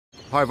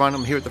Hi everyone,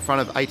 I'm here at the front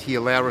of 80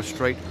 Yillowra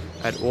Street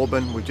at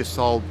Auburn. We've just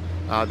sold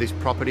this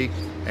property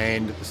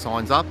and the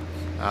sign's up.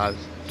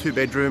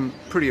 2-bedroom,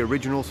 pretty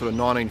original, sort of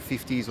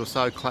 1950s or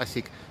so,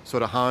 classic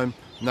sort of home.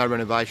 No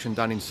renovation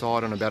done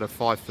inside, on about a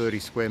 530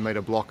 square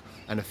metre block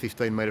and a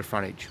 15 metre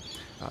frontage.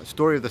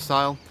 Story of the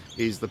sale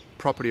is the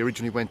property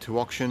originally went to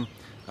auction,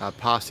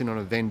 passed in on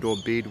a vendor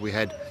bid. We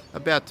had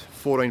about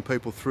 14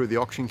 people through the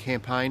auction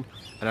campaign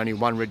and only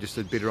one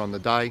registered bidder on the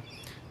day.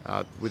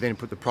 We then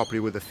put the property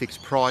with a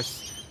fixed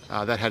price.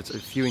 That had a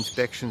few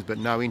inspections but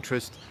no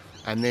interest,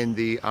 and then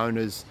the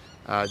owners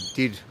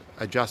did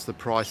adjust the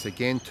price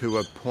again to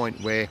a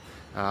point where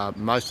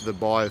most of the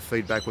buyer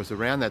feedback was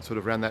around that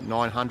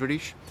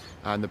 900-ish,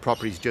 and the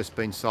property's just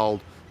been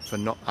sold for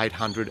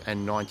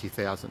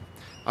 $890,000.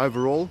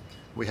 Overall,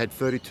 we had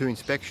 32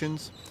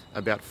 inspections,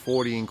 about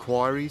 40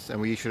 inquiries, and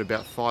we issued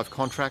about 5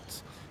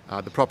 contracts.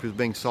 The property was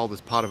being sold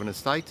as part of an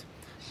estate,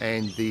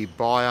 and the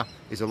buyer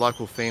is a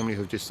local family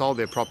who've just sold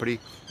their property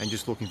and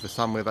just looking for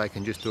somewhere they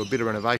can just do a bit of renovation